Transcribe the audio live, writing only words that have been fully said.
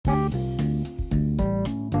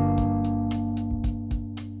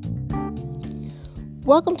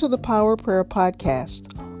Welcome to the Power Prayer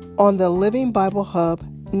Podcast on the Living Bible Hub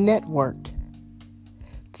Network,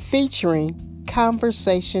 featuring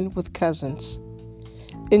Conversation with Cousins.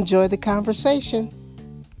 Enjoy the conversation.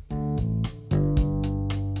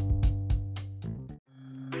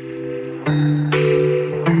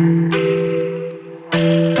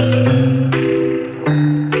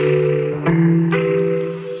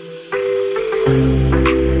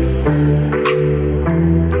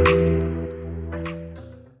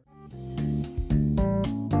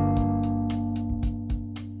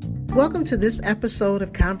 Welcome to this episode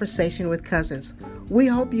of Conversation with Cousins. We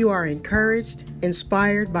hope you are encouraged,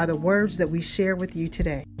 inspired by the words that we share with you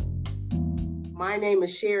today. My name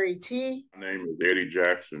is Sherry T. My name is Eddie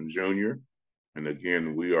Jackson Jr. And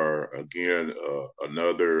again, we are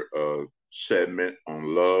another segment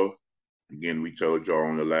on love. Again, we told y'all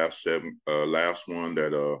on the last one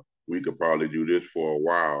that we could probably do this for a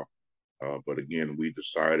while. But again, we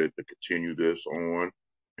decided to continue this on.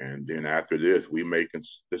 And then after this, we may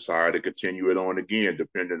decide to continue it on again,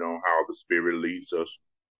 depending on how the Spirit leads us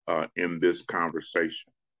in this conversation.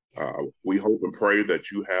 We hope and pray that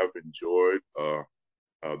you have enjoyed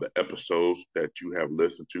the episodes that you have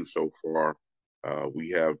listened to so far. We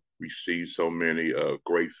have received so many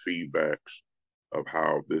great feedbacks of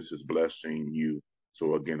how this is blessing you.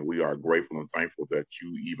 So again, we are grateful and thankful that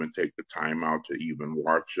you even take the time out to even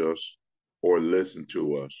watch us or listen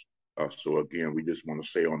to us. So again, we just want to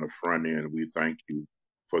say on the front end, we thank you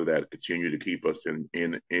for that. Continue to keep us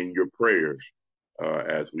in your prayers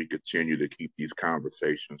as we continue to keep these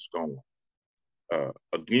conversations going.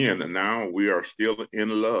 Again, now we are still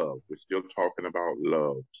in love. We're still talking about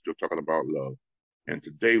love. And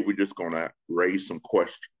today we're just going to raise some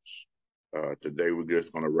questions. Today we're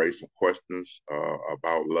just going to raise some questions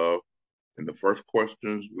about love. And the first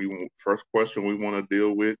question we want to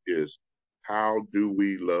deal with is, how do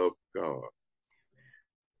we love God?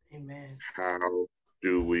 Amen. How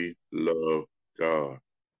do we love God?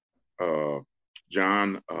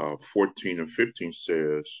 John 14:15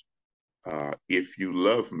 says, if you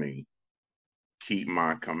love me, keep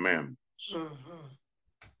my commandments.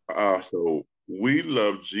 So we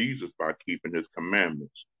love Jesus by keeping his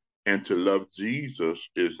commandments. And to love Jesus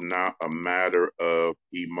is not a matter of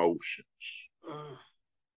emotions.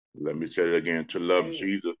 Let me say it again. To love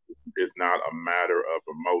Jesus is not a matter of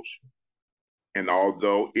emotion. And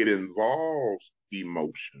although it involves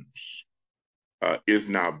emotions, it's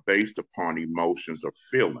not based upon emotions or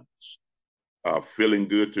feelings. Feeling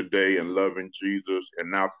good today and loving Jesus,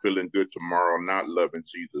 and not feeling good tomorrow, not loving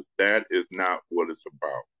Jesus. That is not what it's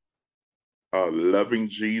about. Loving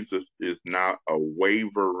Jesus is not a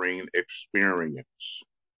wavering experience,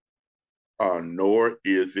 nor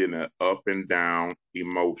is it an up and down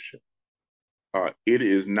emotion. It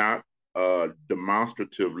is not a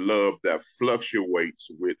demonstrative love that fluctuates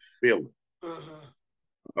with feeling.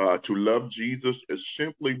 To love Jesus is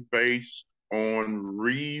simply based on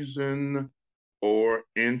reason or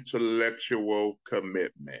intellectual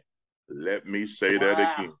commitment. Let me say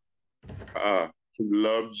that again. To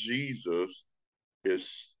love Jesus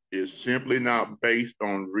is simply not based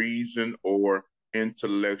on reason or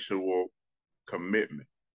intellectual commitment.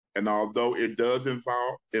 And although it does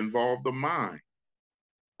involve the mind,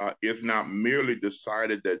 it's not merely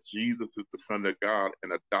decided that Jesus is the Son of God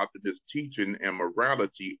and adopted his teaching and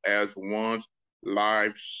morality as one's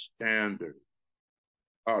life standard.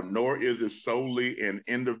 Nor is it solely an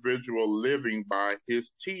individual living by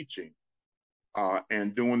his teaching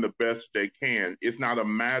and doing the best they can. It's not a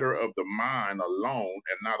matter of the mind alone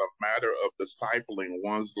and not a matter of discipling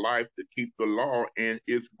one's life to keep the law and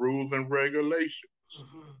its rules and regulations.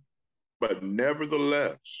 But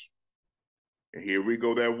nevertheless, and here we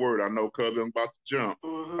go, that word, I know cousin about to jump.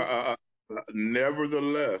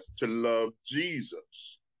 Nevertheless, to love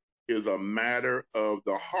Jesus is a matter of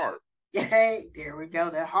the heart. Hey, there we go,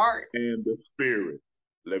 the heart. And the spirit.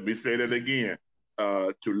 Let me say that again.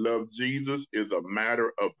 To love Jesus is a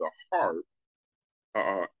matter of the heart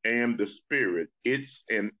and the spirit. It's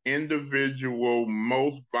an individual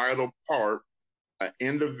most vital part, an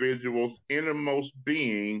individual's innermost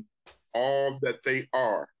being, all that they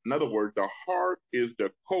are. In other words, the heart is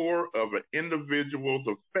the core of an individual's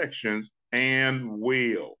affections and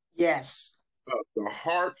will. Yes. The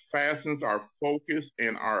heart fastens our focus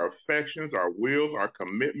and our affections, our wills, our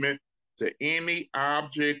commitment to any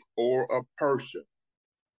object or a person.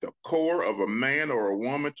 The core of a man or a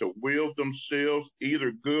woman to will themselves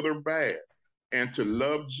either good or bad. And to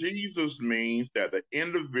love Jesus means that the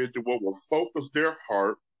individual will focus their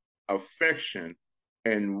heart, affection,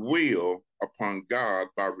 and will upon God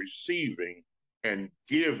by receiving and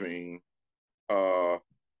giving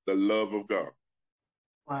the love of God.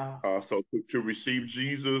 Wow. So to receive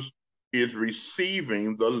Jesus is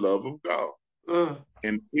receiving the love of God.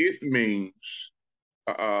 And it means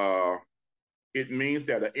that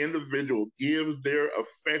an individual gives their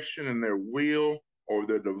affection and their will or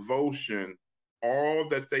their devotion, all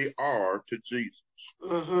that they are, to Jesus.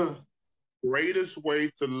 Greatest way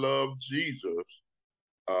to love Jesus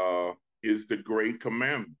is the great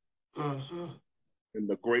commandment. And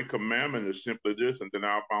the great commandment is simply this, and then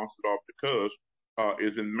I'll bounce it off because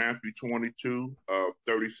is in Matthew 22,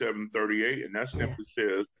 37, 38, and that simply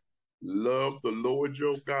says, love the Lord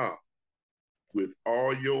your God with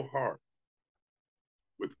all your heart,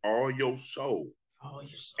 with all your soul,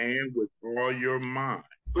 and with all your mind.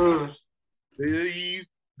 This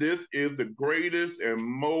is the greatest and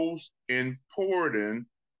most important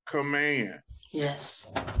command. Yes.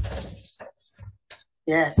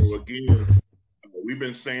 So again, we've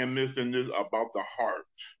been saying this about the heart.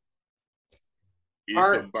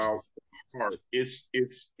 It's about the heart.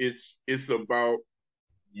 It's about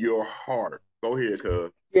your heart. Go ahead,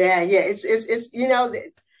 cuz. Yeah. It's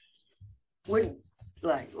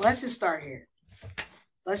let's just start here.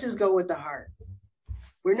 Let's just go with the heart.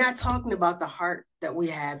 We're not talking about the heart that we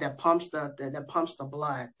have that pumps the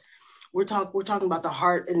blood. We're talking about the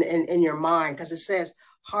heart in your mind, because it says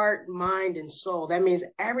heart, mind, and soul. That means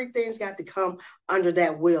everything's got to come under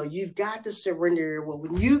that will. You've got to surrender your will.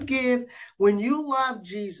 When you love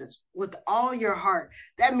Jesus with all your heart,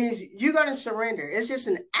 that means you're going to surrender. It's just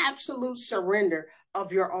an absolute surrender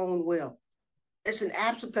of your own will. It's an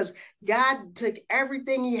absolute, because God took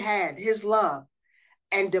everything he had, his love,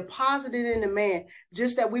 and deposited in the man,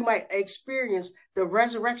 just that we might experience the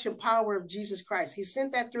resurrection power of Jesus Christ. He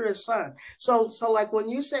sent that through his son. So like when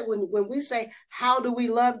you say, when we say, how do we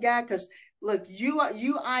love God? Because look, you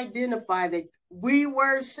identify that we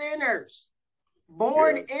were sinners,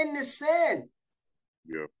 born into sin.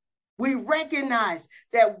 Yeah. We recognize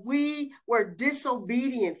that we were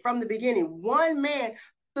disobedient from the beginning. One man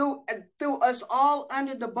threw us all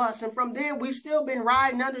under the bus. And from then, we still been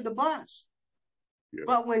riding under the bus. Yeah.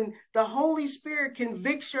 But when the Holy Spirit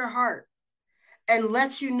convicts your heart and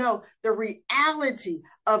lets you know the reality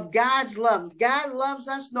of God's love, God loves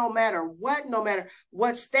us no matter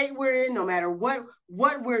what state we're in, no matter what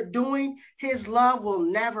we're doing, his love will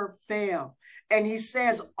never fail. And he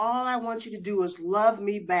says, all I want you to do is love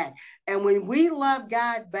me back. And when we love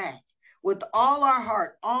God back with all our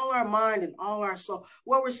heart, all our mind, and all our soul,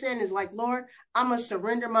 what we're saying is like, Lord, I'm going to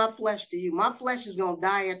surrender my flesh to you. My flesh is going to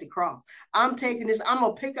die at the cross. I'm taking this. I'm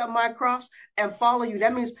going to pick up my cross and follow you.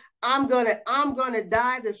 That means I'm going to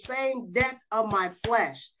die the same death of my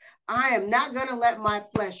flesh. I am not going to let my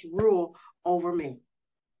flesh rule over me.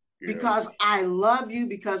 Because I love you,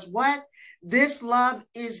 because what? This love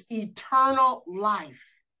is eternal life.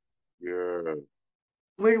 Yeah.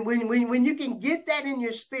 When you can get that in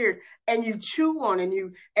your spirit and you chew on it and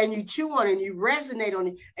you resonate on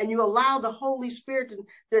it and you allow the Holy Spirit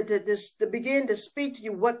to begin to speak to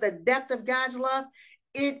you what the depth of God's love,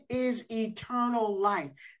 it is eternal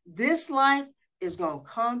life. This life is going to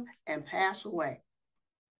come and pass away.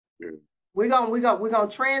 Yeah. We're gonna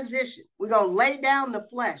transition. We're gonna lay down the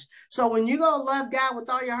flesh. So when you're gonna love God with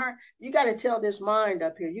all your heart, you got to tell this mind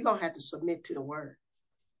up here, you're gonna have to submit to the word.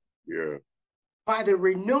 Yeah. By the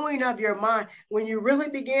renewing of your mind, when you really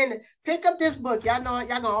begin to pick up this book, y'all know,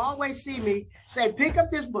 y'all gonna always see me say, pick up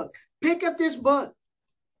this book. Pick up this book.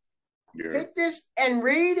 Yeah. Pick this and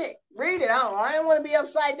read it. Read it. Oh, I don't want to be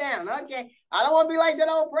upside down. Okay. I don't want to be like that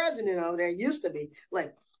old president over there. Used to be.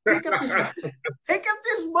 Like, pick up this book. Pick up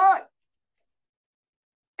this book.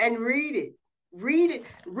 And read it. Read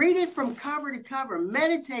it from cover to cover.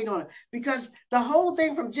 Meditate on it, because the whole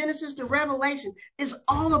thing from Genesis to Revelation is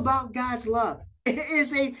all about God's love.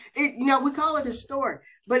 We call it a story,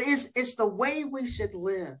 but it's the way we should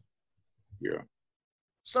live. Yeah.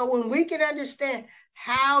 So when we can understand,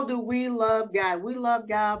 how do we love God? We love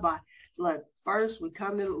God by, look, first we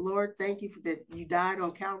come to the Lord. Thank you for that you died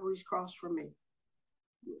on Calvary's cross for me.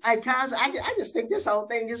 I just think this whole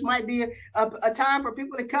thing just might be a time for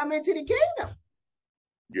people to come into the kingdom.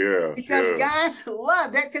 Yeah. Because God's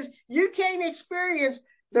love, that, because you can't experience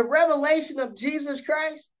the revelation of Jesus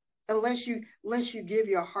Christ unless you give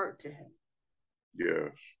your heart to him.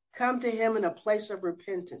 Yes. Come to him in a place of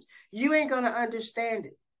repentance. You ain't going to understand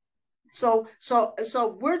it. So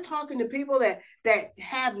we're talking to people that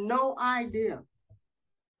have no idea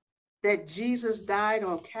that Jesus died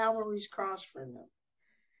on Calvary's cross for them.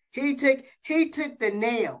 He took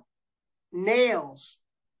the nails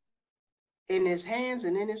in his hands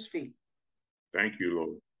and in his feet. Thank you,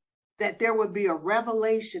 Lord. That there would be a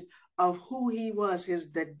revelation of who he was,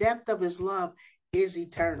 the depth of his love is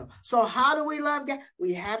eternal. So how do we love God?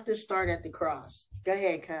 We have to start at the cross. Go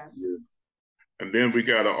ahead, Cuz. Yeah. And then we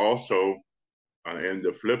got to also, and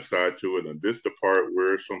the flip side to it, and this is the part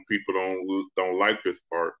where some people don't like this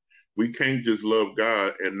part. We can't just love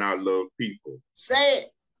God and not love people. Say it.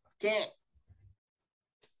 Can't.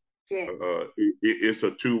 It's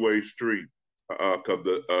a two-way street. Because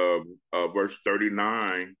the verse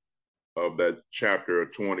 39 of that chapter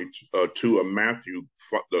 22 of Matthew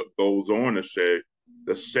goes on to say,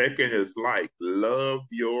 the second is like, love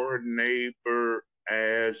your neighbor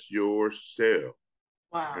as yourself.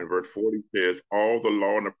 Wow. And verse 40 says, all the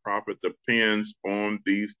law and the prophet depends on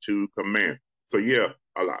these two commands. So yeah,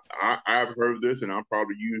 I've heard this, and I'm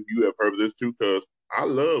probably you have heard this too, because I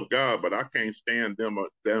love God, but I can't stand them.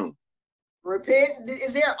 Repent.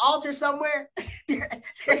 Is there an altar somewhere? Yeah,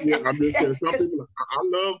 I'm just saying, some people, I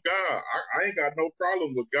love God. I ain't got no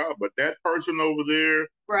problem with God, but that person over there,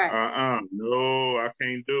 right? No, I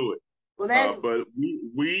can't do it. Well, but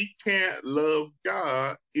we can't love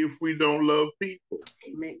God if we don't love people.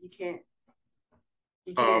 Amen. You can't.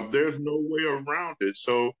 There's no way around it.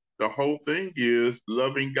 So the whole thing is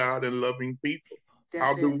loving God and loving people.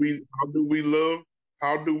 How do we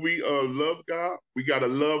love God? We got to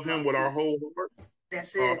love him with our whole heart.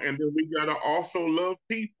 That's it. And then we got to also love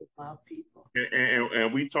people. Love people.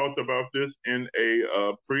 And we talked about this in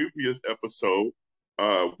a previous episode.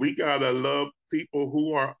 We got to love people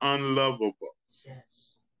who are unlovable.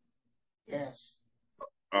 Yes. Yes.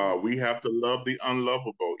 We have to love the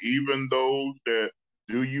unlovable, even those that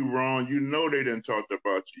do you wrong. You know they didn't talk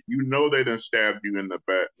about you. You know they didn't stab you in the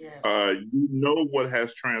back. Yes. You know what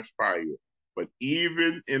has transpired. But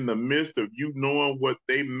even in the midst of you knowing what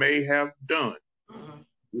they may have done,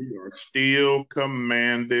 we are still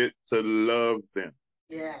commanded to love them.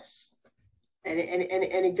 Yes. And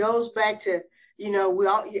it goes back to, we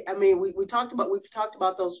talked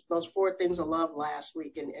about those four things of love last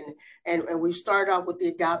week, and we started off with the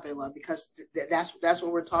agape love, because that's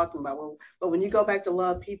what we're talking about. But when you go back to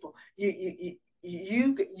love people,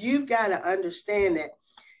 you've got to understand that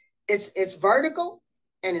it's vertical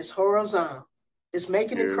and it's horizontal. It's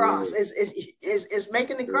making the cross. It's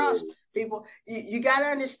making the cross. People, you got to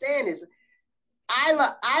understand this.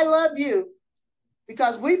 I love you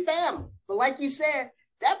because we family. But like you said,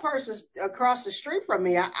 that person's across the street from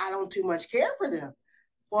me. I don't too much care for them.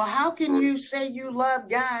 Well, how can you say you love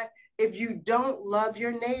God if you don't love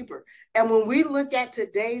your neighbor? And when we look at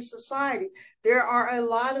today's society, there are a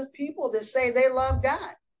lot of people that say they love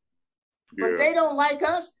God, but they don't like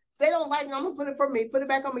us. They don't like, I'm going to put it for me, put it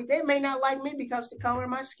back on me. They may not like me because of the color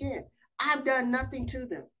of my skin. I've done nothing to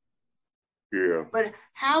them. Yeah. But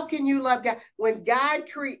how can you love God when God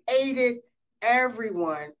created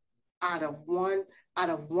everyone out of one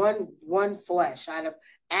flesh, out of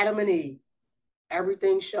Adam and Eve?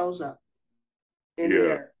 Everything shows up in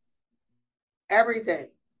the earth.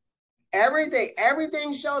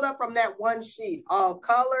 Everything showed up from that one seed. All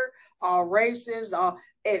color, all races,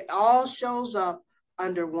 it all shows up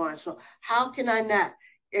under one. So how can I not?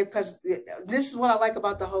 Because this is what I like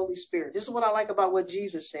about the Holy Spirit. This is what I like about what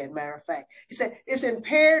Jesus said, matter of fact. He said, it's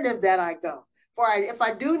imperative that I go. If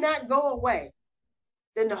I do not go away,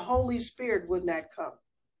 then the Holy Spirit would not come.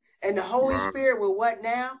 And the Holy Spirit will what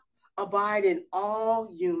now? Abide in all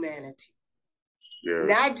humanity. Yeah.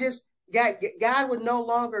 Not just, God would no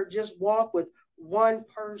longer just walk with one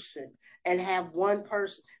person and have one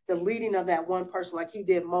person, the leading of that one person, like he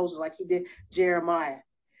did Moses, like he did Jeremiah.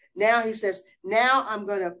 Now he says, now I'm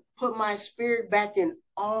going to put my spirit back in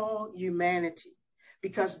all humanity,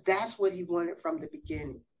 because that's what he wanted from the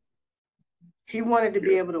beginning. He wanted to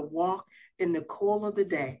be able to walk in the cool of the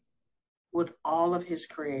day with all of his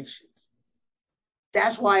creations.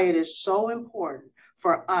 That's why it is so important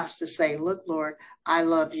for us to say, look, Lord, I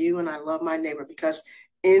love you and I love my neighbor, because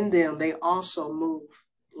in them they also move,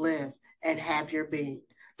 live, and have your being.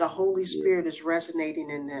 The Holy Spirit is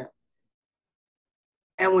resonating in them.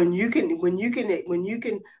 And when you can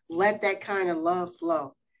let that kind of love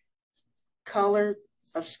flow, color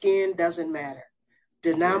of skin doesn't matter.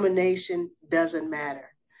 Denomination doesn't matter.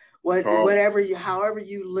 However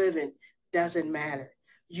you live in doesn't matter.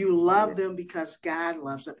 You love them because God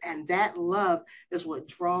loves them. And that love is what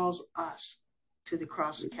draws us to the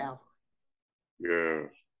cross of Calvary. Yeah.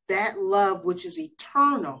 That love, which is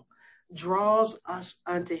eternal, draws us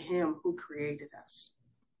unto him who created us.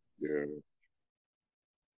 Yeah.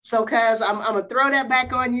 So, cuz I'm gonna throw that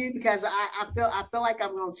back on you, because I feel like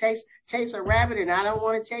I'm gonna chase a rabbit, and I don't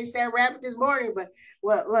want to chase that rabbit this morning. But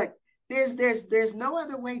well, look, there's no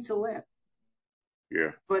other way to live.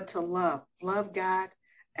 Yeah. But to love God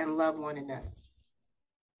and love one another.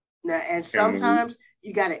 Now, and sometimes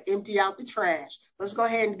you got to empty out the trash. Let's go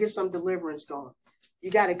ahead and get some deliverance going.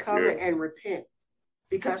 You got to come and repent,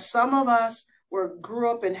 because some of us grew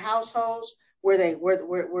up in households where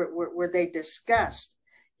they discussed.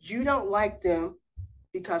 You don't like them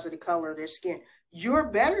because of the color of their skin. You're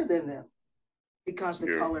better than them because of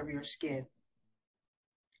the color of your skin.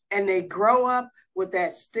 And they grow up with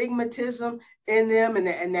that stigmatism in them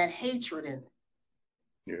and that hatred in them.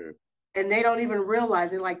 Yeah. And they don't even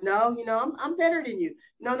realize it. Like, no, I'm better than you.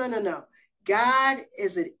 No. God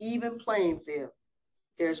is an even playing field.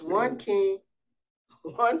 There's one king,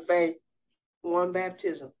 one faith, one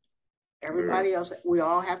baptism. Everybody else, we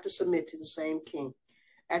all have to submit to the same king.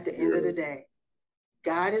 At the end of the day,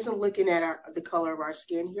 God isn't looking at the color of our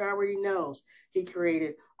skin. He already knows. He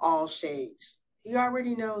created all shades. He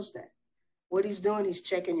already knows that. What he's doing, he's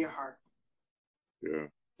checking your heart. Yeah.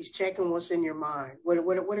 He's checking what's in your mind. What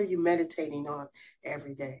are you meditating on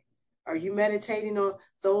every day? Are you meditating on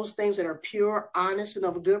those things that are pure, honest, and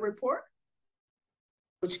of a good report,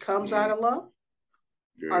 which comes out of love?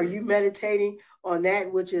 Yeah. Are you meditating on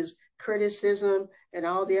that which is criticism and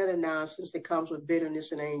all the other nonsense that comes with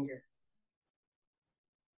bitterness and anger?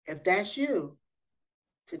 If that's you,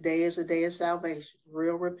 today is a day of salvation,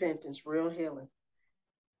 real repentance, real healing.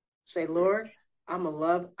 Say, Lord, I'm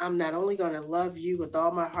not only going to love you with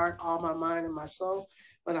all my heart, all my mind, and my soul,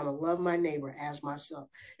 but I'm going to love my neighbor as myself.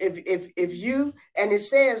 If you, and it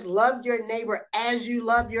says, love your neighbor as you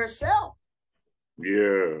love yourself.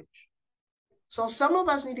 Yeah. So some of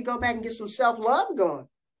us need to go back and get some self-love going.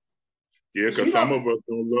 Yeah, because some of us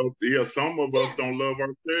don't love. Yeah, some of us don't love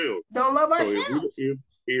ourselves. Don't love ourselves.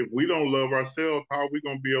 If we don't love ourselves, how are we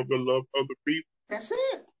going to be able to love other people? That's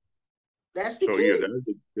it. That's the key. So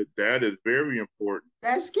yeah, that is very important.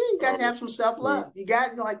 That's key. You got to have some self-love. You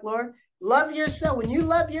got to go like, Lord, love yourself. When you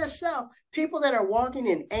love yourself, people that are walking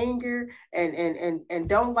in anger and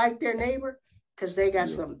don't like their neighbor, because they got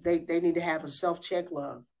they need to have a self-check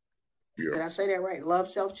love. Yeah. Did I say that right? Love,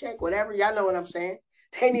 self-check, whatever. Y'all know what I'm saying.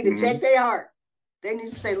 They need to check their heart. They need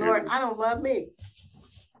to say, Lord, I don't love me.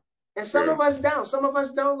 And some of us don't. Some of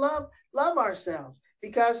us don't love ourselves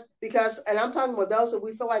because, and I'm talking about those that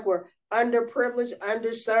we feel like we're underprivileged,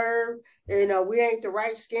 underserved. We ain't the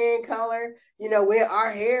right skin color.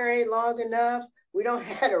 Our hair ain't long enough. We don't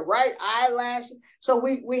have the right eyelashes. So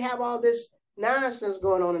we have all this nonsense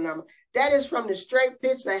going on in our mind. That is from the straight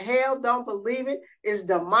pits of hell. Don't believe it. It's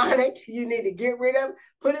demonic. You need to get rid of it.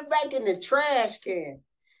 Put it back in the trash can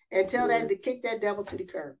and tell that to kick that devil to the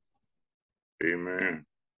curb. Amen.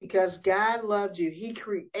 Because God loved you. He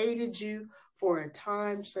created you for a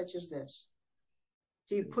time such as this.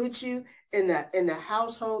 He put you in the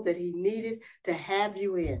household that he needed to have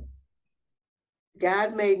you in.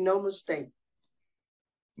 God made no mistake.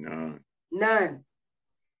 None.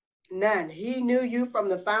 He knew you from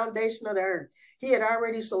the foundation of the earth. He had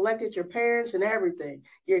already selected your parents and everything.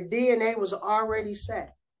 Your DNA was already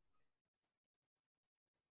set.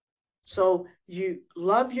 So you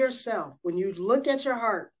love yourself. When you look at your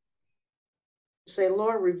heart, say,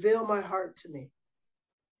 Lord, reveal my heart to me.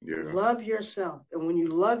 Yeah. Love yourself. And when you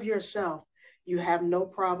love yourself, you have no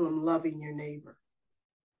problem loving your neighbor.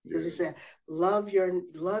 Because he said, love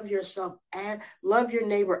yourself and love your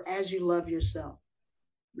neighbor as you love yourself.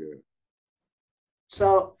 Yeah.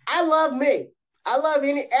 So I love me. I love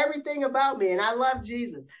everything about me, and I love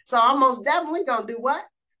Jesus. So I'm most definitely gonna do what?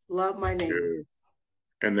 Love my neighbor.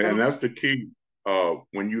 Yeah. And that's the key.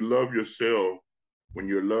 When you love yourself, when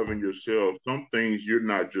you're loving yourself, some things you're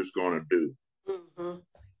not just gonna do. Mm-hmm.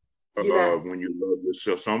 When you love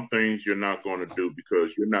yourself, some things you're not gonna do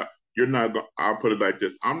because you're not. I'll put it like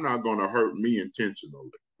this: I'm not gonna hurt me intentionally.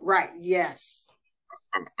 Right. Yes.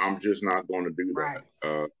 I'm just not gonna do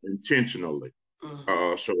that intentionally.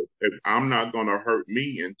 Mm-hmm. So if I'm not gonna hurt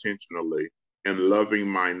me intentionally in loving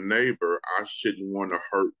my neighbor, I shouldn't want to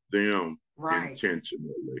hurt them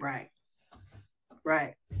intentionally.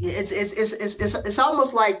 Right. It's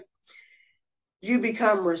almost like you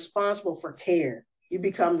become responsible for care. You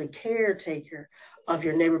become the caretaker of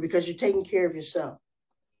your neighbor because you're taking care of yourself.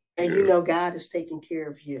 And you know God is taking care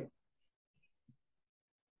of you.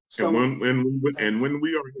 So when we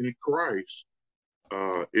are in Christ,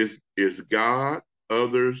 is God,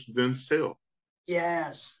 others, then self.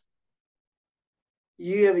 Yes.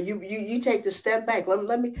 You take the step back.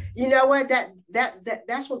 Let me. You know what?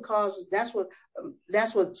 That's what causes. That's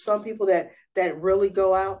what some people that really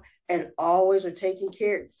go out and always are taking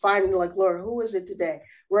care, finding like, Lord, who is it today?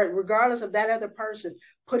 Regardless of that other person,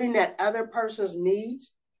 putting that other person's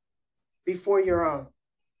needs before your own.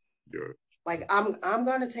 Yeah. Like I'm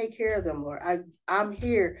going to take care of them, Lord. I'm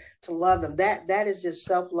here to love them. That is just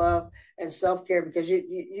self-love and self-care, because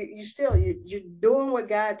you're doing what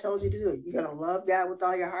God told you to do. You're going to love God with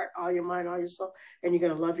all your heart, all your mind, all your soul, and you're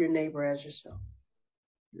going to love your neighbor as yourself.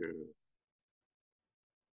 Yeah.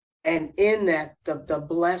 And in that, the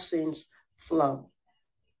blessings flow.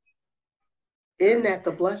 In that,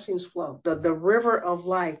 the blessings flow. The river of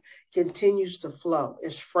life continues to flow.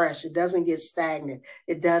 It's fresh. It doesn't get stagnant.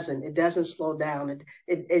 It doesn't slow down.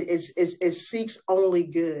 It seeks only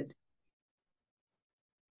good,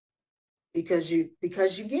 because you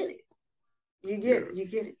get it. You get it. You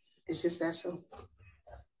get it. It's just that simple.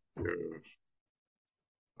 Yes.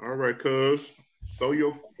 All right, cuz.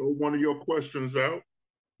 Throw one of your questions out.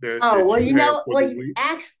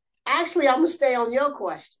 Actually, I'm gonna stay on your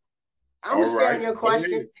question. I'm gonna stay on your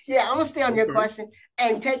question. Yeah, I'm gonna stay on your question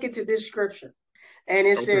and take it to this scripture. And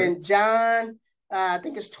it's in John, I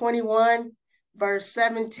think it's 21, verse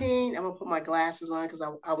 17. I'm gonna put my glasses on because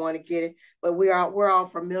I want to get it. But we're all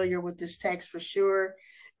familiar with this text for sure.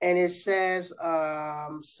 And it says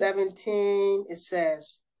 17, it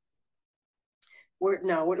says,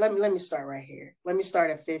 let me start right here. Let me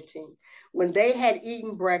start at 15. When they had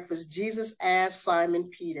eaten breakfast, Jesus asked Simon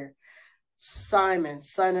Peter, Simon,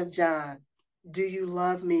 son of John, do you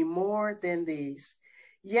love me more than these?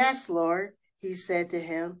 Yes, Lord, he said to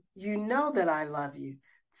him, you know that I love you.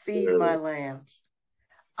 Feed my lambs.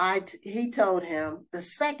 He told him the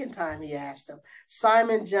second time he asked him,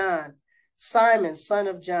 Simon, son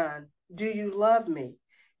of John, do you love me?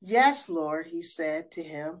 Yes, Lord, he said to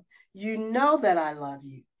him, you know that I love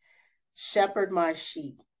you. Shepherd my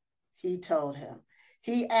sheep, he told him.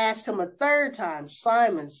 He asked him a third time,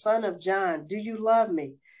 Simon, son of John, do you love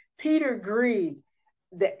me? Peter grieved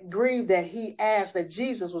that he asked, that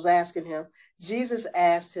Jesus was asking him. Jesus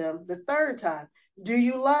asked him the third time, do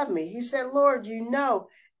you love me? He said, Lord, you know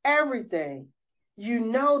everything. You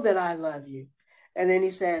know that I love you. And then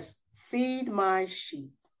he says, feed my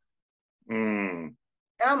sheep. I'm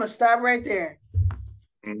going to stop right there.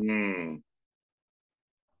 Now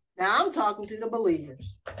I'm talking to the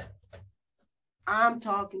believers.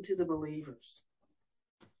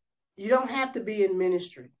 You don't have to be in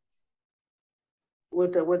ministry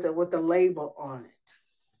with the label on it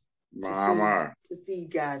to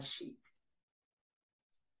feed God's sheep.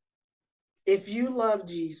 If you love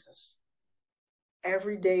Jesus,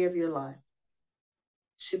 every day of your life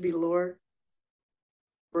should be, Lord,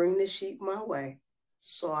 bring the sheep my way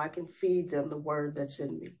so I can feed them the word that's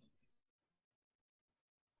in me.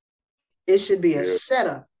 It should be a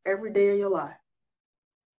setup every day of your life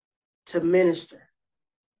to minister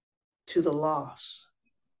to the lost,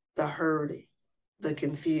 the hurting, the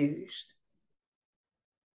confused,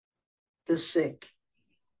 the sick,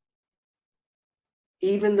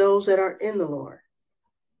 even those that are in the Lord,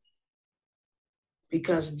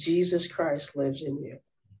 because Jesus Christ lives in you.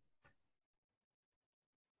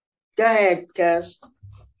 Go ahead, Gus.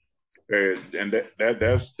 And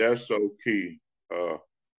that's so key.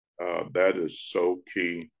 That is so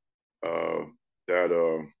key.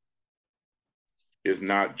 That is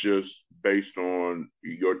not just based on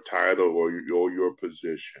your title or your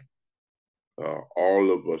position.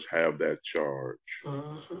 All of us have that charge.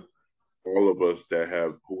 All of us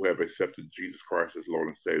who have accepted Jesus Christ as Lord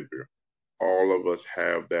and Savior, all of us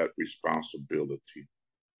have that responsibility.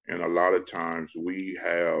 And a lot of times we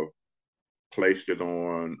have placed it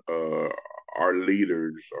on our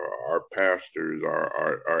leaders, our pastors,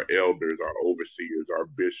 our elders, our overseers, our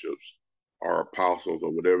bishops, our apostles,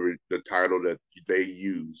 or whatever the title that they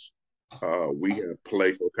use. We have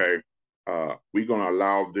placed, we're going to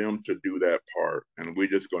allow them to do that part. And we're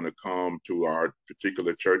just going to come to our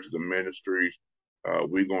particular churches and ministries.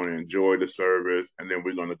 We're going to enjoy the service, and then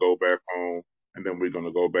we're going to go back home, and then we're going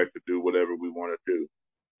to go back to do whatever we want to do.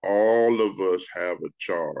 All of us have a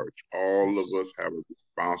charge. All of us have a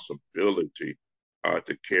responsibility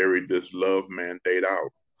to carry this love mandate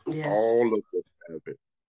out. All of us have it.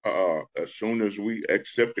 As soon as we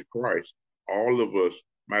accepted Christ, all of us,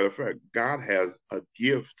 matter of fact, God has a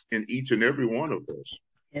gift in each and every one of us.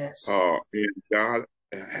 And God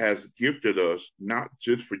has gifted us not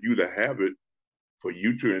just for you to have it, for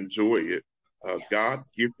you to enjoy it. God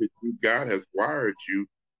gifted you. God has wired you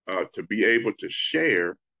to be able to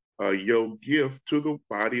share your gift to the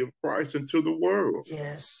body of Christ and to the world.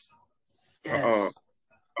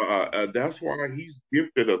 That's why he's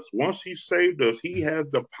gifted us. Once he saved us, he has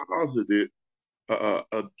deposited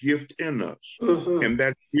a gift in us. And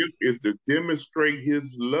that gift is to demonstrate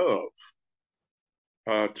his love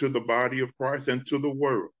to the body of Christ and to the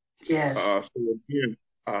world. So again,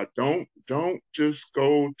 Don't just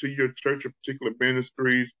go to your church or particular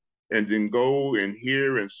ministries and then go and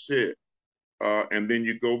hear and sit. And then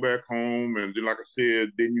you go back home, and then, like I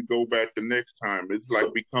said, then you go back the next time. It's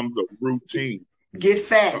like becomes a routine. Get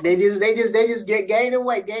fat. They just get gaining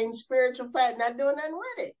weight, gaining spiritual fat, not doing nothing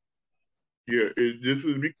with it. Yeah,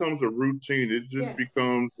 it becomes a routine. It just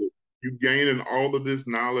becomes you gaining all of this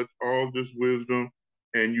knowledge, all this wisdom,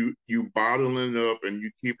 and you bottling it up and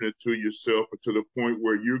you keeping it to yourself to the point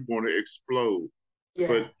where you're going to explode. Yeah.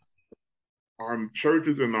 But our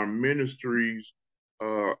churches and our ministries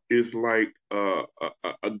is like a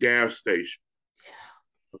gas station.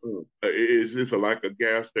 Yeah. It's like a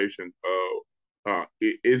gas station.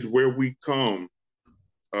 It is where we come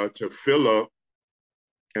to fill up,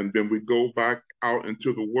 and then we go back out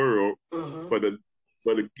into the world.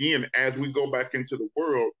 But again, as we go back into the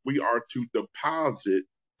world, we are to deposit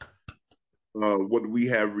what we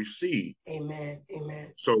have received. Amen.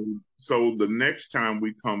 Amen. So the next time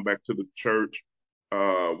we come back to the church,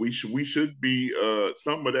 we should be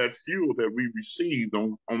some of that fuel that we received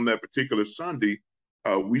on that particular Sunday.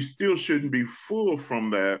 We still shouldn't be full from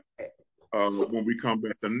that when we come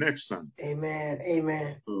back the next Sunday. Amen.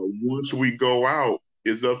 Amen. Once we go out,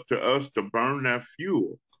 it's up to us to burn that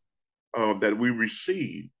fuel that we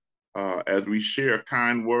receive as we share a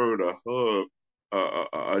kind word, a hug,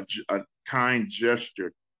 a kind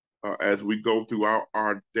gesture as we go through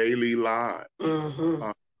our daily lives.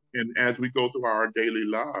 And as we go through our daily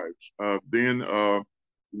lives, then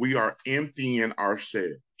we are emptying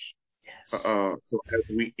ourselves. Yes. So as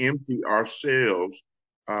we empty ourselves,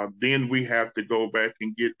 then we have to go back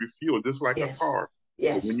and get refueled, just like a car.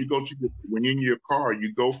 Yes. When you're in your car,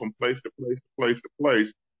 you go from place to place to place to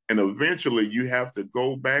place, and eventually you have to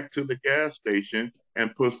go back to the gas station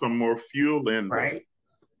and put some more fuel in there.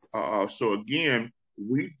 Right. So again,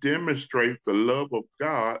 we demonstrate the love of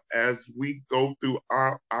God as we go through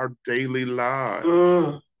our daily lives.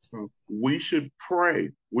 We should pray.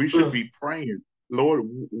 We should be praying, Lord,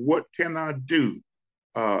 what can I do?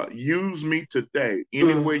 Use me today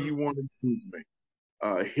any way you want to use me.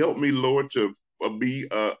 Help me, Lord, to be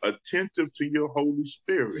attentive to your Holy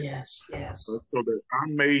Spirit. Yes, yes. So that I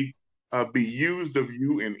may be used of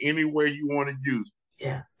you in any way you want to use me.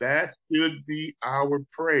 Yeah. That should be our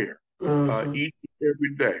prayer each and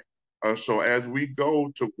every day. So as we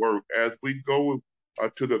go to work, as we go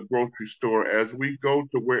to the grocery store, as we go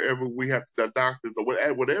to wherever we have the doctors or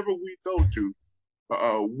whatever we go to,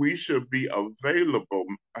 we should be available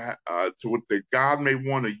to what that God may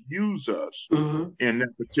want to use us in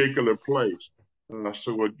that particular place.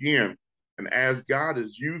 So again, and as God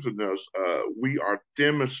is using us, we are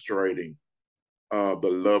demonstrating the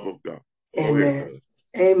love of God. Amen.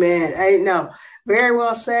 Amen. I know. Very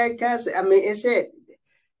well said, guys. I mean, it's it.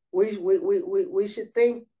 We should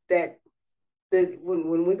think that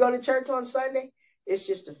when we go to church on Sunday, it's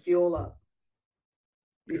just to fuel up.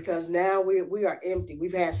 Because now we are empty.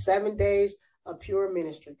 We've had 7 days of pure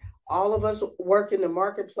ministry. All of us work in the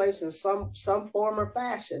marketplace in some form or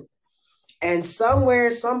fashion. And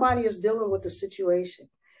somewhere somebody is dealing with the situation.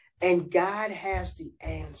 And God has the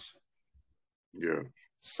answer. Yeah.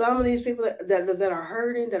 Some of these people that are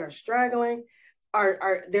hurting, that are struggling,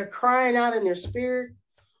 they're crying out in their spirit.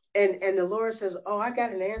 And the Lord says, oh, I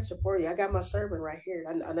got an answer for you. I got my servant right here.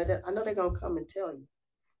 I know they're going to come and tell you.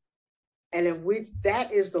 And if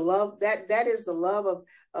that is the love, that is the love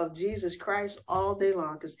of Jesus Christ all day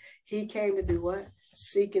long, because he came to do what?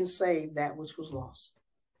 Seek and save that which was lost.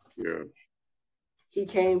 Yeah. He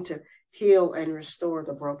came to heal and restore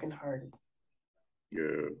the brokenhearted.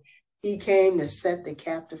 Yeah. He came to set the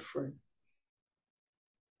captive free.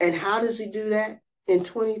 And how does he do that in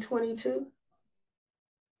 2022?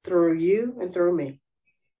 Through you and through me.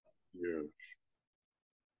 Yeah.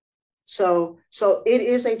 So it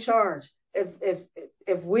is a charge.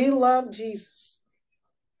 If we love Jesus,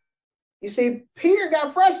 you see, Peter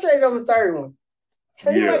got frustrated on the third one.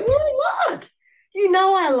 He's like, look, you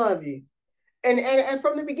know I love you. And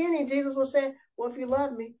from the beginning, Jesus was saying, well, if you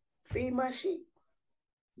love me, feed my sheep.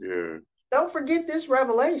 Yeah. Don't forget this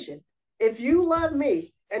revelation. If you love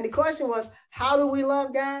me, and the question was, how do we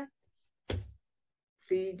love God?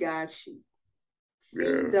 Feed God's sheep.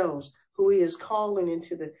 Feed those who he is calling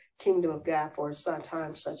into the kingdom of God for a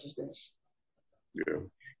time such as this. Yeah.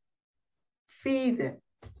 Feed them.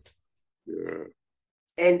 Yeah.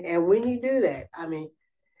 And when you do that, I mean,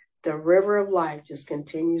 the river of life just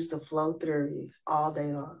continues to flow through you all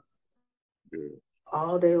day long. Yeah.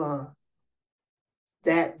 All day long.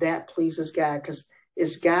 That pleases God, because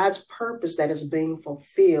it's God's purpose that is being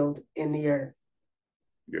fulfilled in the earth.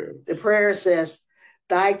 Yeah. The prayer says,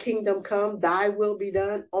 Thy kingdom come, thy will be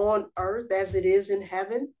done on earth as it is in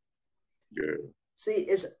heaven. Yeah. See,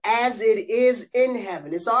 it's as it is in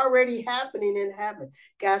heaven. It's already happening in heaven.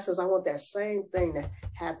 God says, I want that same thing to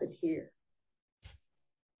happen here.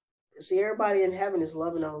 See, everybody in heaven is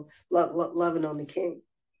loving on the King.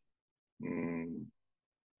 Mm.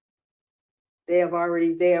 They have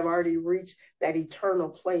already reached that eternal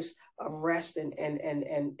place of rest and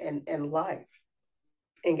life.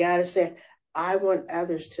 And God has said, I want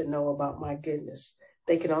others to know about my goodness.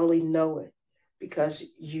 They can only know it because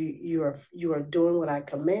you are doing what I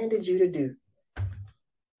commanded you to do.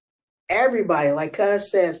 Everybody, like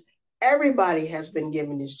Cuz says, everybody has been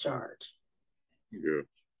given this charge. Yeah.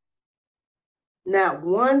 Not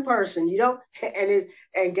one person,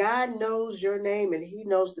 and God knows your name, and He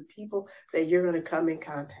knows the people that you're going to come in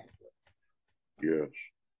contact with. Yes.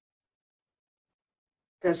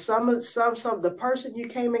 Because the person you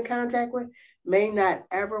came in contact with may not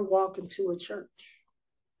ever walk into a church,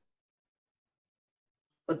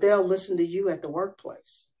 but they'll listen to you at the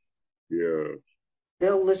workplace. Yeah.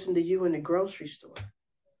 They'll listen to you in the grocery store.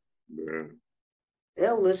 Yeah.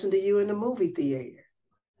 They'll listen to you in the movie theater.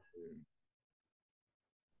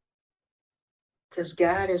 Because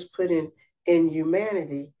God has put in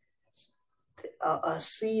humanity a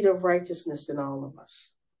seed of righteousness in all of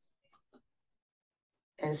us.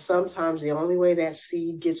 And sometimes the only way that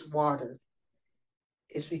seed gets watered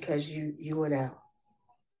is because you went out.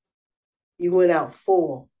 You went out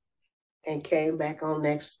full and came back on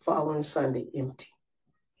next following Sunday empty.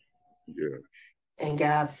 Yeah. And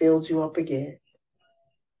God filled you up again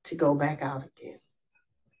to go back out again.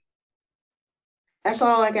 That's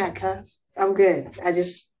all I got, cuz. I'm good.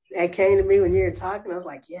 That came to me when you were talking. I was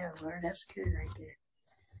like, yeah, Lord, that's good right there.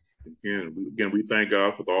 Again, we thank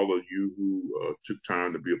God for all of you who took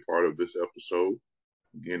time to be a part of this episode.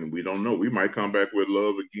 Again, we don't know. We might come back with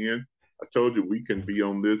love again. I told you we can be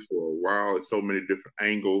on this for a while. There's so many different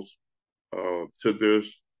angles to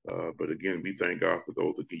this. But again, we thank God for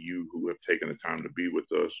those of you who have taken the time to be with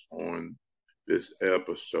us on this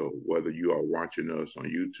episode, whether you are watching us on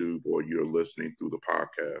YouTube or you're listening through the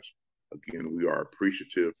podcast. Again, we are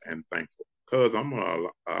appreciative and thankful. Because I'm going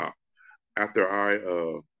to, after I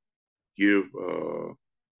give, I'm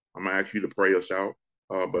going to ask you to pray us out.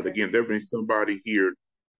 But again, there may be somebody here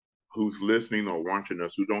who's listening or watching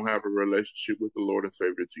us who don't have a relationship with the Lord and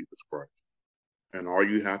Savior Jesus Christ. And all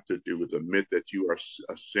you have to do is admit that you are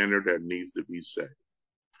a sinner that needs to be saved.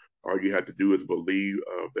 All you have to do is believe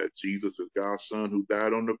that Jesus is God's Son who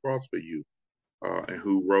died on the cross for you and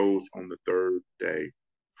who rose on the third day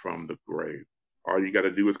from the grave. All you got to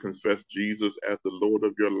do is confess Jesus as the Lord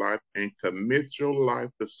of your life and commit your life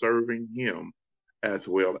to serving Him as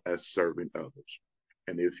well as serving others.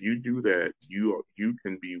 And if you do that, you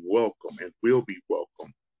can be welcome and will be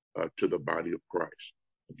welcome to the body of Christ.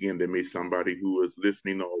 Again, there may be somebody who is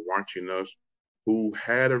listening or watching us who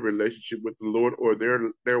had a relationship with the Lord, or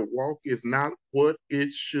their walk is not what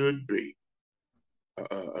it should be.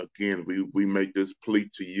 Again, we make this plea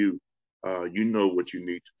to you. You know what you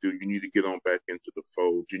need to do. You need to get on back into the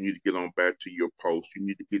fold. You need to get on back to your post. You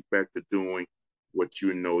need to get back to doing what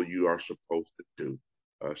you know you are supposed to do.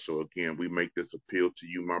 So again, we make this appeal to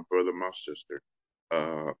you, my brother, my sister.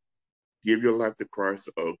 Give your life to Christ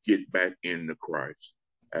or get back into Christ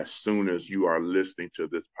as soon as you are listening to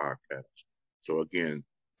this podcast. So again,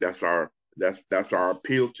 that's our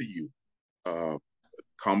appeal to you.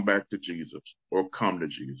 Come back to Jesus or come to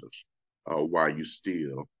Jesus while you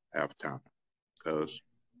still have time.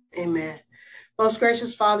 Amen. Most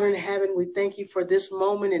gracious Father in heaven, we thank you for this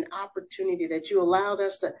moment and opportunity that you allowed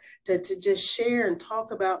us to just share and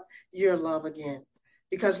talk about your love again.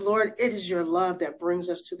 Because, Lord, it is your love that brings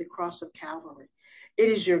us to the cross of Calvary. It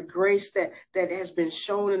is your grace that has been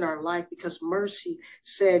shown in our life because mercy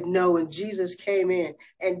said no, and Jesus came in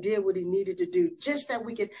and did what he needed to do just that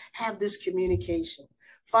we could have this communication.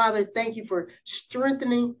 Father, thank you for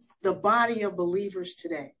strengthening the body of believers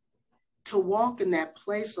today to walk in that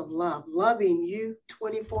place of love, loving you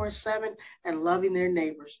 24/7 and loving their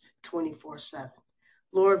neighbors 24/7.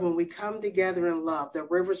 Lord, when we come together in love, the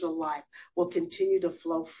rivers of life will continue to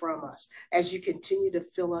flow from us as you continue to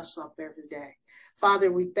fill us up every day.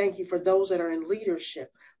 Father, we thank you for those that are in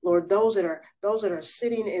leadership, Lord, those that are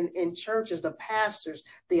sitting in churches, the pastors,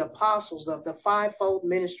 the apostles of the fivefold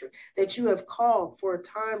ministry that you have called for a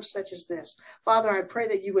time such as this. Father, I pray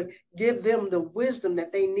that you would give them the wisdom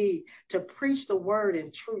that they need to preach the word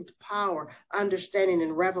in truth, power, understanding,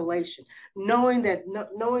 and revelation, knowing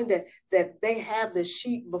that they have the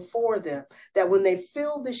sheep before them, that when they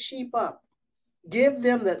fill the sheep up, Give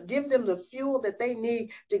them the fuel that they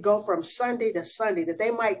need to go from Sunday to Sunday, that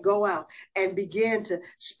they might go out and begin to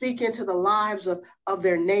speak into the lives of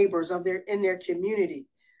their neighbors, in their community.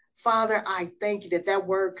 Father, I thank you that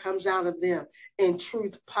word comes out of them in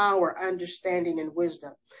truth, power, understanding, and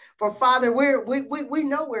wisdom. For Father, we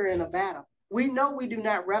know we're in a battle. We know we do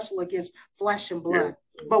not wrestle against flesh and blood,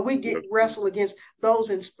 but we wrestle against those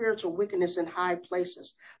in spiritual wickedness in high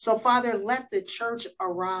places. So Father, let the church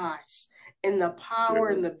arise in the power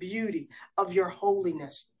and the beauty of your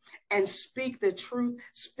holiness, and speak the truth,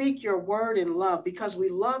 speak your word in love, because we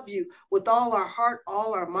love you with all our heart,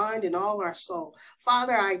 all our mind, and all our soul.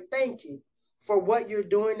 Father, I thank you for what you're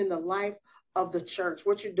doing in the life of the church,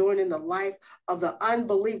 what you're doing in the life of the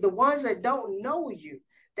unbelievers, the ones that don't know you,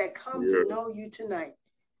 that come to know you tonight,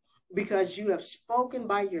 because you have spoken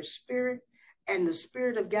by your Spirit, and the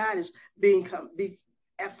Spirit of God is be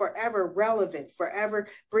forever relevant, forever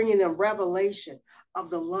bringing them revelation of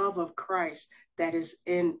the love of Christ that is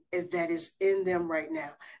in them right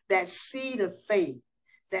now. That seed of faith,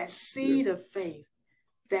 that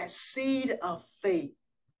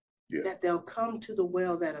they'll come to the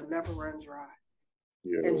well that'll never run dry.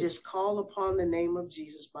 And just call upon the name of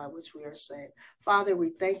Jesus by which we are saved. Father, we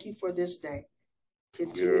thank you for this day.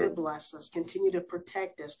 Continue to bless us. Continue to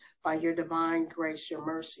protect us by your divine grace, your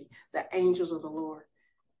mercy, the angels of the Lord,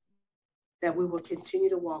 that we will continue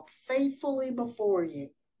to walk faithfully before you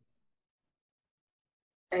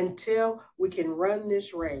until we can run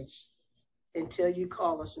this race, until you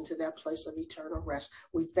call us into that place of eternal rest.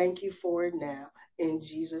 We thank you for it now. In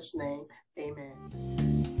Jesus' name, amen.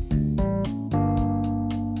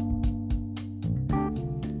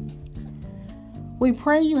 We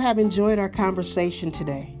pray you have enjoyed our conversation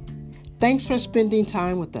today. Thanks for spending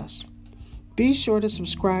time with us. Be sure to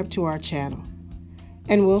subscribe to our channel,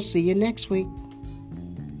 and we'll see you next week.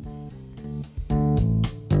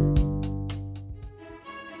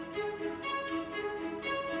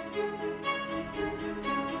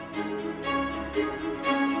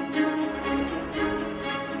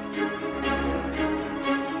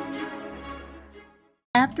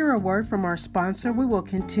 After a word from our sponsor, we will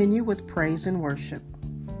continue with praise and worship.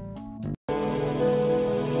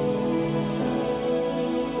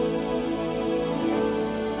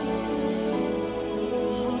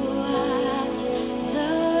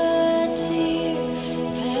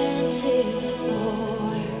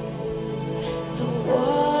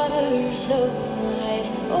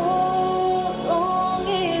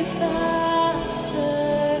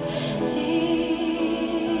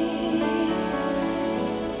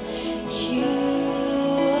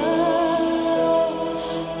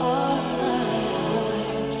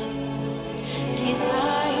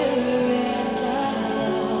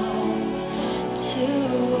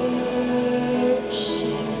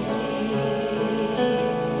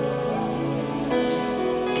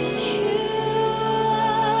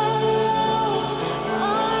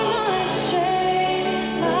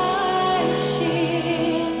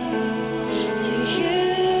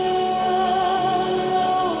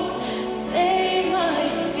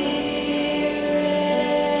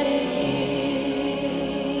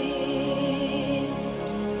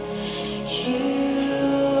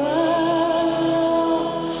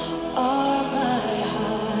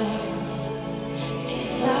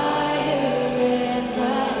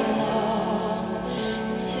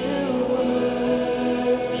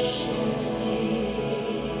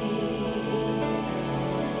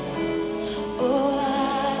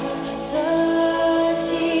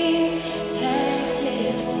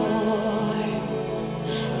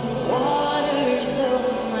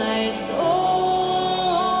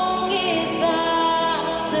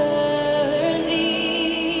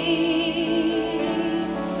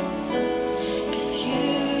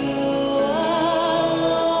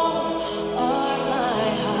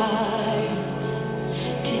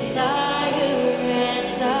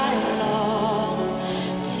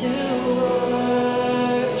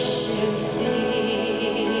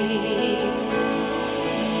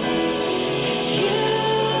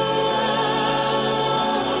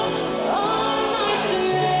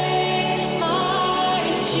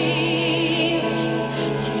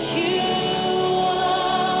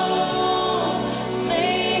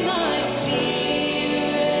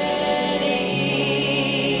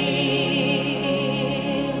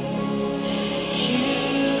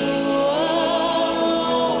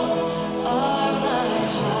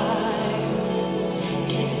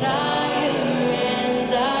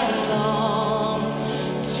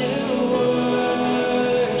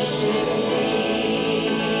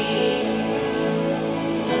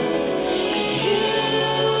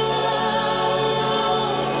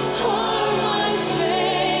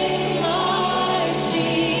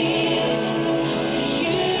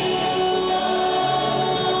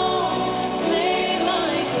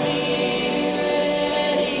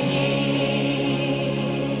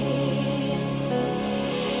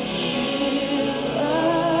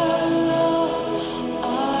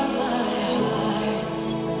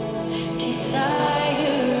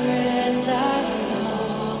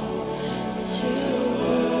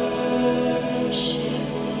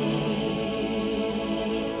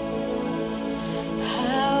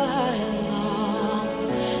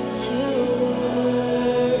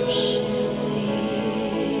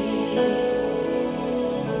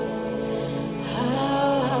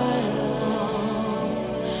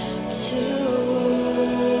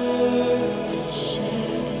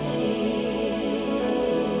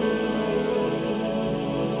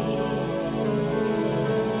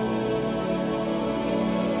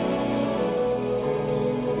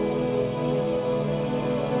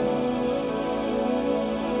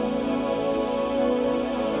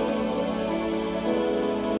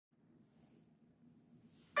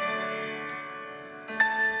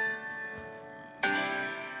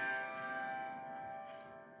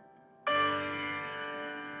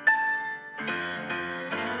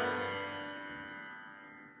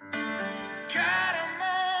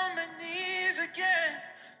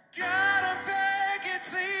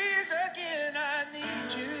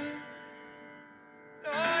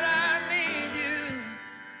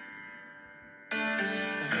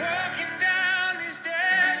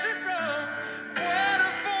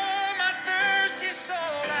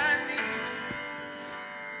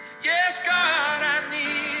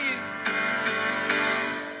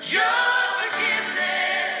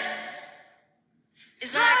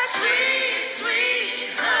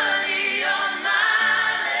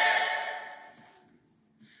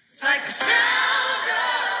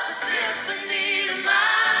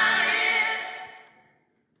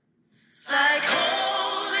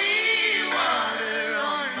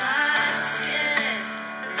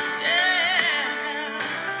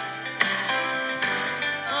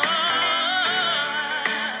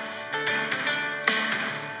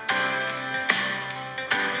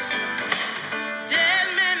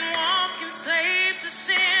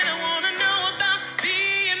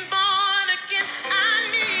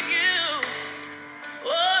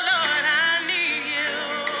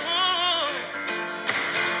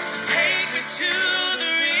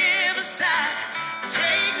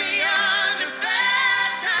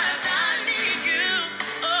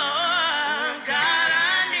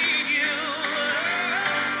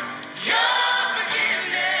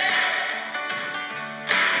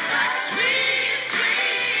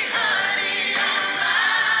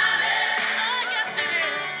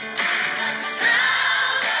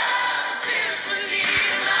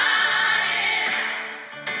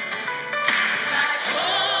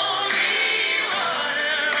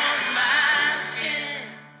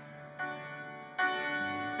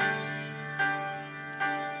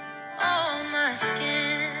 my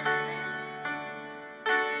skin.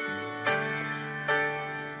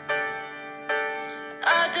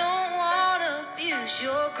 I don't want to abuse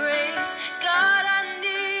your grace. God, I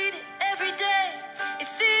need it every day.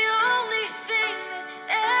 It's the only thing that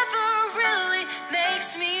ever really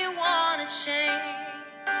makes me want to change.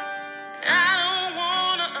 I don't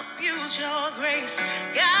want to abuse your grace.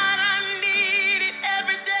 God, I need it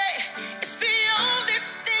every day. It's the only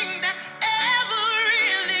thing that ever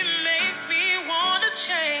really makes me want to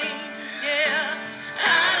change. Yeah.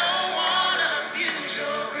 I don't want to abuse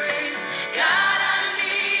your grace. God, I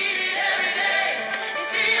need it every day.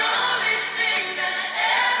 It's the only thing that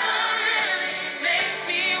ever really makes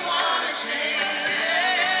me want to change.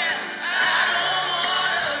 Yeah. I don't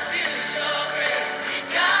want to abuse your grace.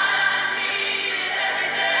 God, I need it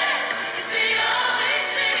every day. It's the only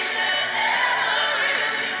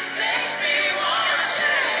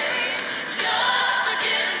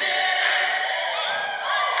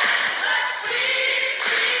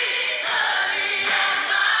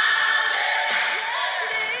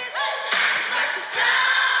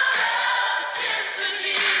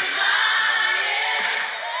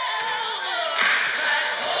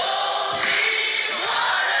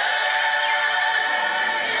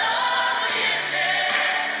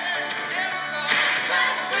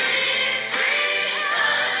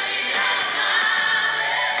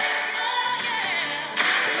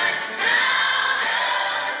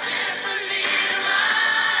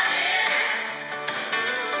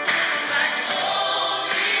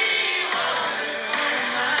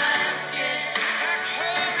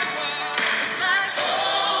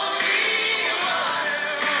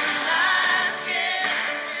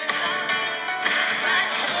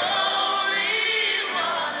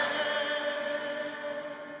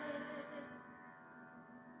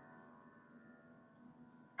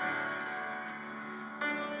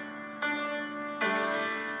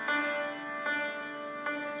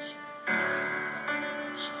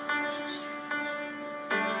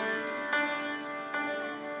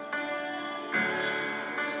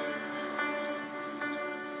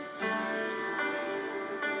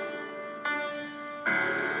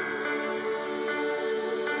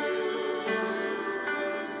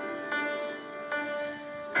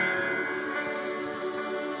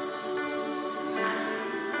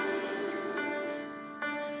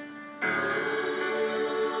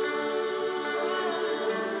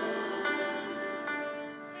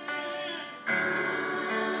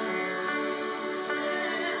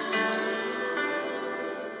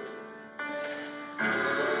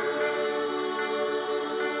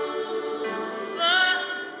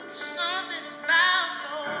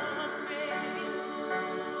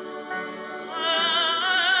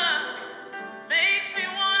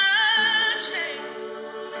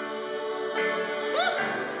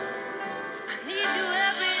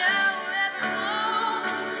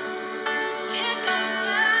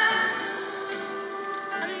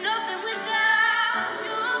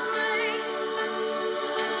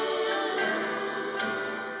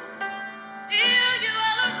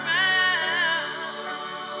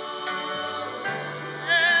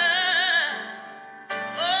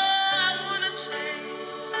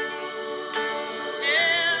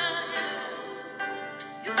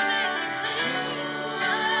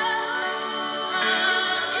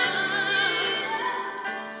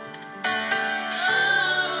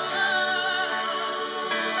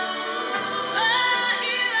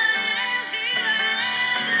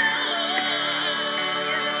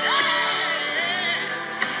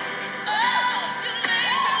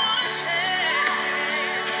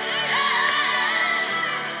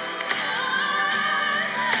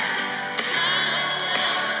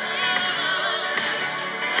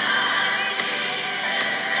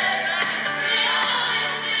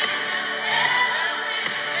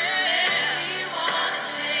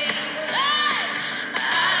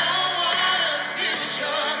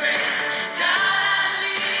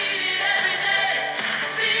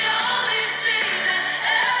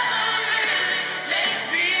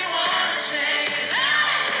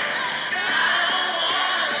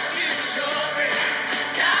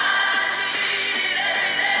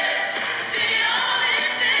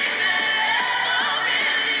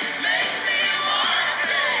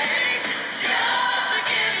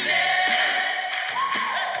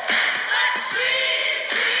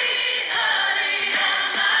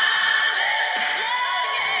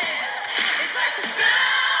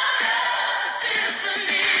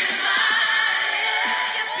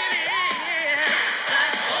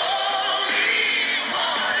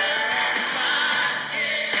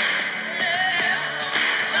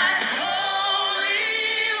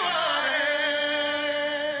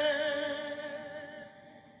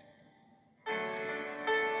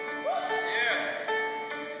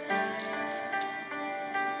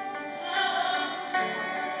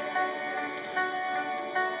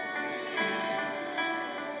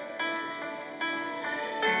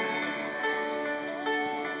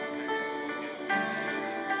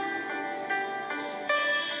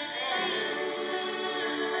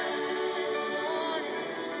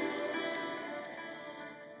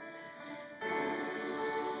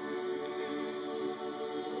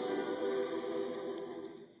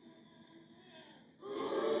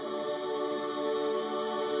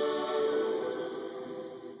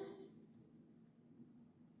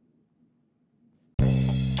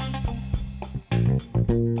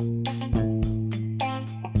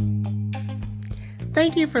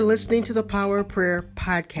Thank you for listening to the Power of Prayer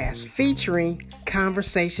podcast featuring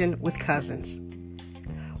Conversation with Cousins.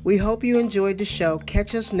 We hope you enjoyed the show.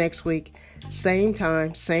 Catch us next week, same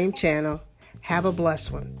time, same channel. Have a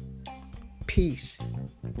blessed one. Peace.